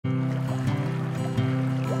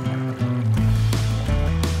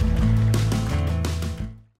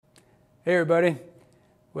Hey everybody.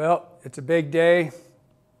 Well, it's a big day.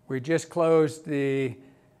 We just closed the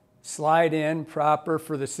slide in proper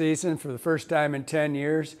for the season for the first time in 10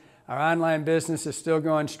 years. Our online business is still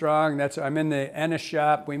going strong. I'm in the Ennis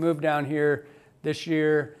shop. We moved down here this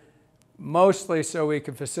year mostly so we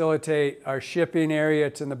could facilitate our shipping area.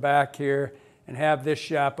 It's in the back here, and have this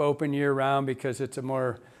shop open year round because it's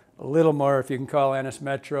a little more, if you can call Ennis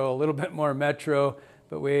Metro, a little bit more metro.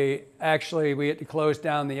 But we had to close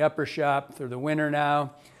down the upper shop through the winter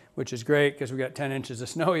now, which is great because we got 10 inches of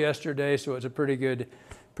snow yesterday, so it was a pretty good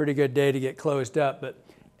day to get closed up. But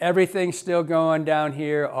everything's still going down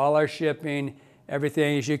here, all our shipping,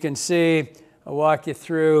 everything. As you can see, I'll walk you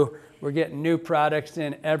through. We're getting new products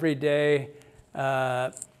in every day.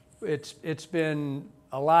 It's been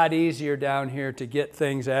a lot easier down here to get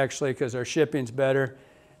things actually because our shipping's better.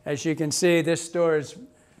 As you can see, this store is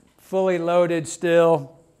fully loaded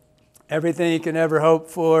still, everything you can ever hope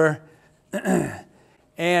for,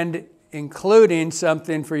 and including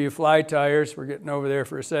something for you fly tires. We're getting over there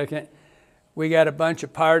for a second. We got a bunch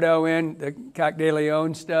of Pardo in, the Coq de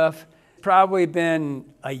Leon stuff. Probably been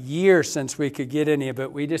a year since we could get any of it.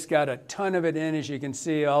 We just got a ton of it in, as you can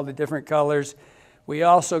see, all the different colors. We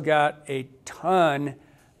also got a ton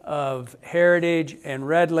of Heritage and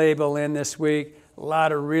Red Label in this week. A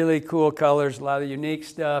lot of really cool colors, a lot of unique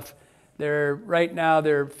stuff. Right now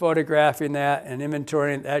they're photographing that and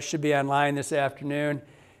inventorying. That should be online this afternoon.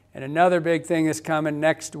 And another big thing is coming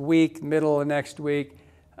next week, middle of next week,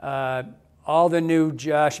 all the new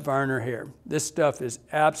Josh Varner hair. This stuff is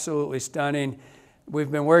absolutely stunning.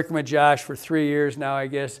 We've been working with Josh for 3 years now, I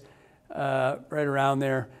guess, right around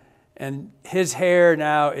there. And his hair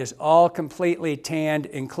now is all completely tanned,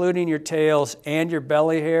 including your tails and your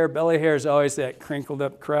belly hair. Belly hair is always that crinkled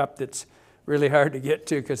up crop that's really hard to get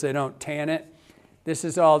to because they don't tan it. This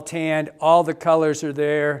is all tanned. All the colors are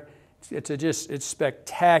there. It's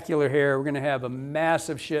spectacular hair. We're going to have a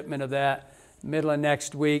massive shipment of that middle of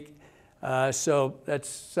next week. So that's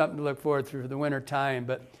something to look forward to for the winter time.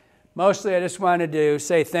 But mostly I just wanted to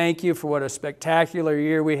say thank you for what a spectacular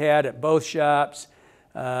year we had at both shops.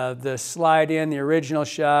 The slide in, the original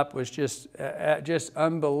shop, was just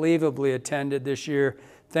unbelievably attended this year.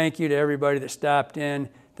 Thank you to everybody that stopped in.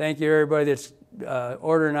 Thank you to everybody that's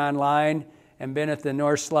ordering online and been at the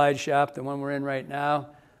North Slide shop, the one we're in right now.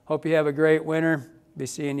 Hope you have a great winter. Be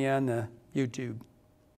seeing you on the YouTube.